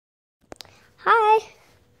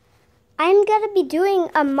I'm going to be doing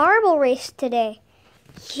a marble race today.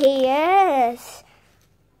 Yes.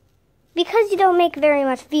 Because you don't make very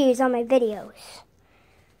much views on my videos.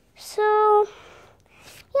 So,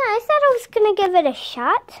 yeah, I thought I was going to give it a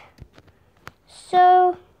shot.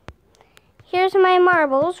 So, here's my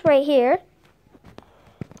marbles right here.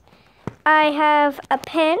 I have a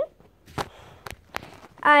pen.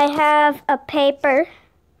 I have a paper.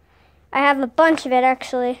 I have a bunch of it,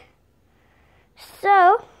 actually.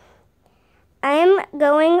 So, I'm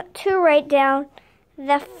going to write down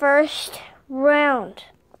the first round.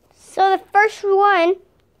 So, the first one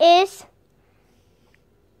is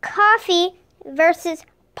coffee versus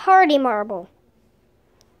party marble.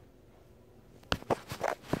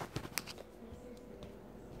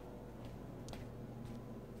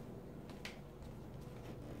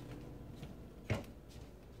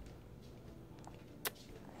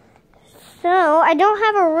 So, I don't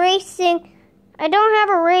have a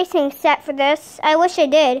racing set for this. I wish I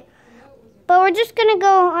did. But we're just gonna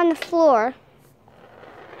go on the floor.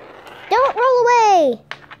 Don't roll away.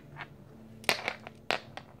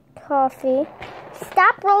 Coffee.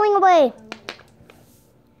 Stop rolling away.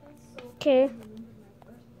 Okay.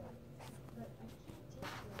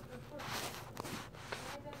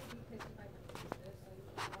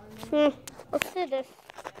 Let's do this.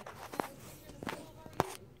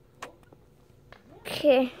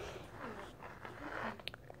 Okay.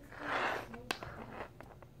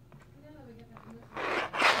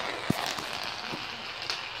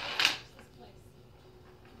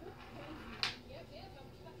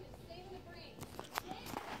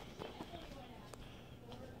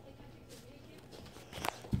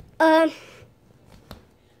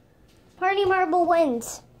 Party marble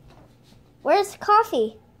wins. Where's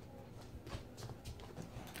coffee?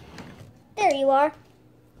 There you are.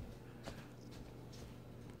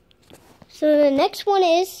 So the next one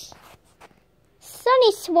is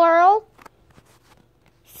Sunny Swirl.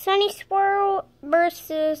 Sunny Swirl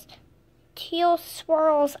versus Teal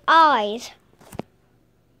Swirl's eyes,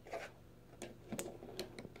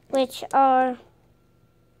 which are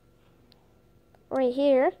right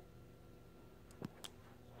here.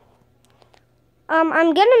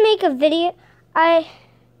 I'm gonna make a video. I'm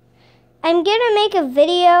gonna make a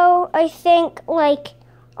video, I think, like,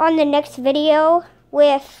 on the next video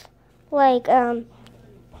with, like, the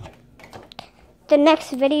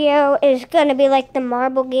next video is gonna be, like, the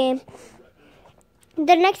marble game.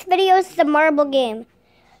 The next video is the marble game.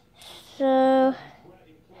 So,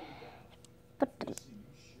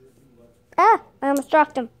 I almost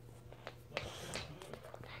dropped him.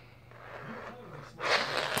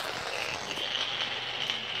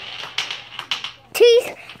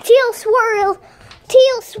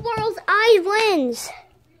 Teal Swirl's eye wins.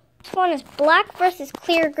 This one is black versus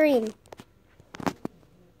clear green.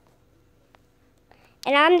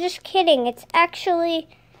 And I'm just kidding. It's actually,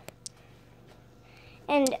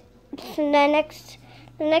 and the next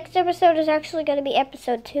episode is actually going to be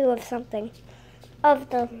episode 2 of something,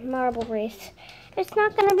 of the marble race. It's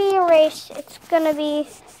not going to be a race. It's going to be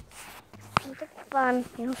something fun.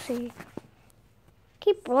 You'll see.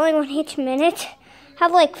 Keep rolling one each minute.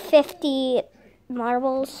 Have like 50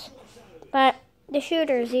 marbles, but the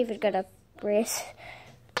shooter is even gonna race.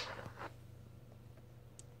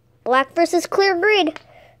 Black versus clear green.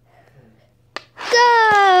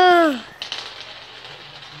 Go!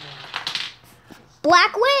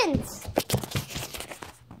 Black wins.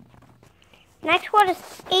 Next one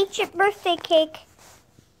is Ancient Birthday Cake.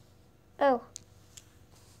 Oh.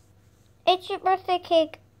 Ancient Birthday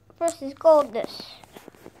Cake versus Goldness.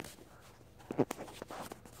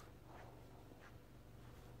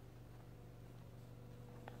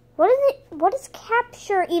 What does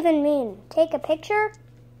capture even mean? Take a picture?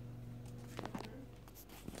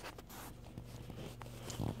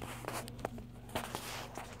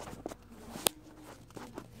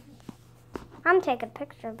 I'm taking a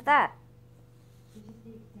picture of that.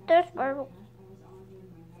 There's marble.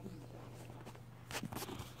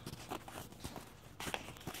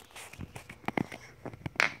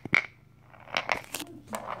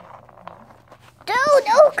 Dude,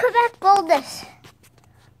 come back, Goldness.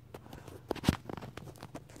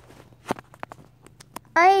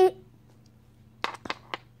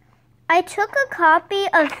 I took a copy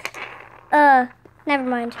of, never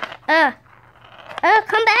mind.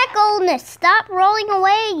 Come back, Goldness. Stop rolling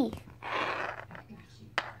away.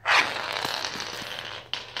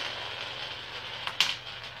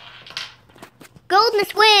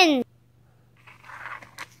 Goldness wins.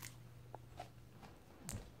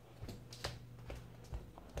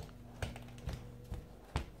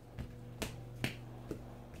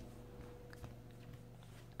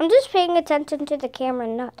 I'm just paying attention to the camera,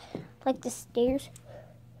 not like the stairs.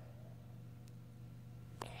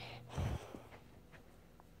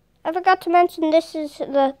 I forgot to mention this is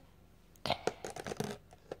the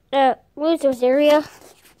losers area.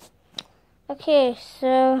 Okay,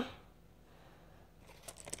 so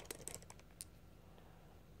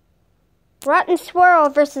Rotten Swirl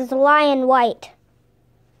versus Lion White.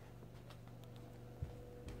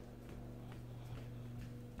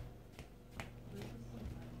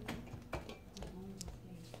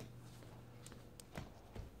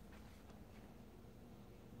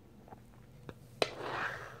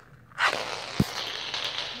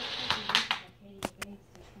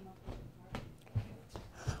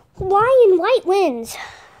 Lion White wins.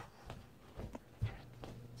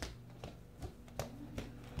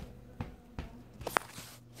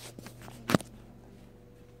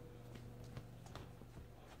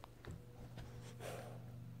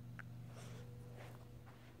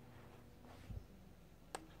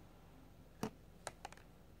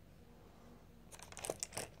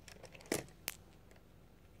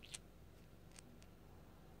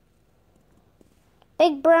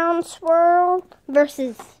 Big brown swirl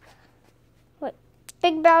versus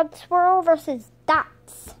Big brown swirl versus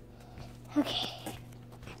dots. Okay.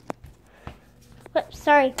 Oops,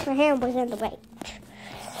 sorry, my hand was in the way.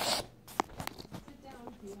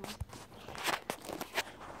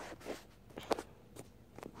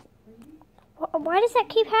 Why does that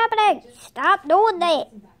keep happening? Stop doing that.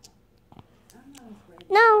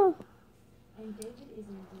 No.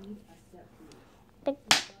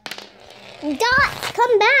 Dots,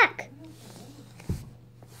 come back.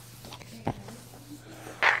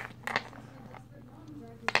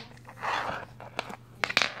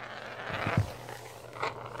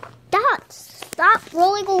 Dots, stop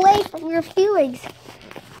rolling away from your feelings.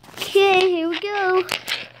 Okay, here we go.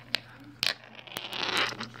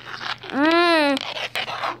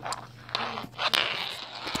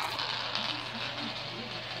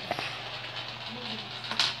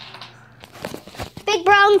 Big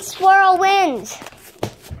brown swirl wins.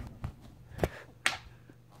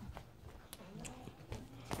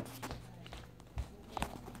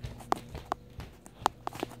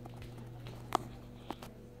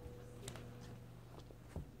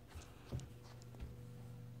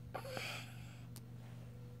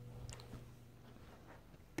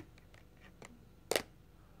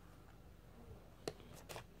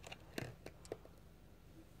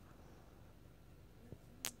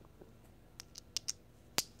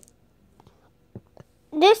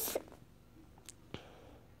 This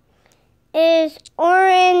is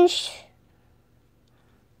orange,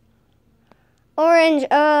 orange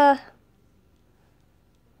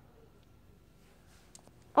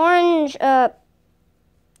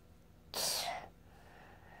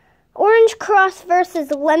cross versus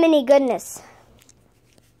lemony goodness.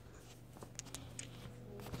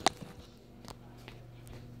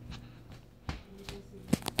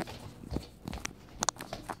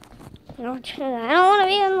 I don't want to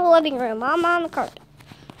be in the living room. I'm on the carpet.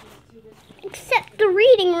 Except the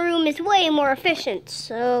reading room is way more efficient,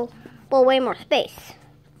 so, well, way more space.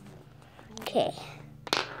 Okay.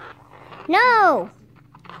 No!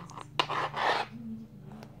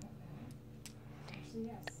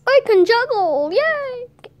 I can juggle! Yay!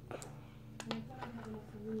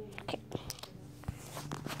 Okay.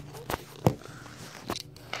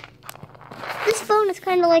 This phone is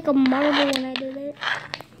kind of like a marble when I did it.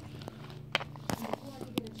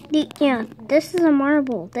 Yeah, this is a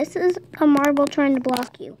marble. This is a marble trying to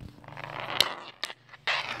block you.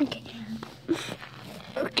 Okay.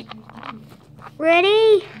 Okay.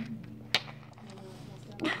 Ready?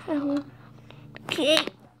 Okay.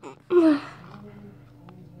 Fire in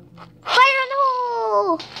the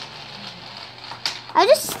hole! I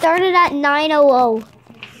just started at 9:00.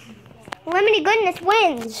 Lemony goodness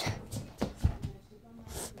wins.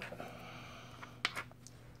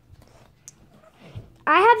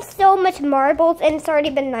 I have so much marbles and it's already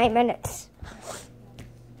been 9 minutes.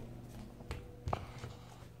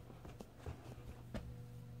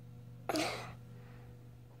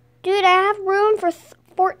 Dude, I have room for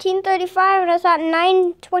 14:35 and it's at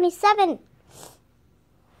 9:27.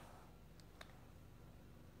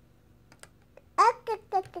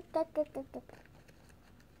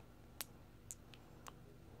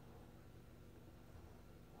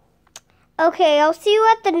 Okay, I'll see you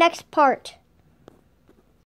at the next part.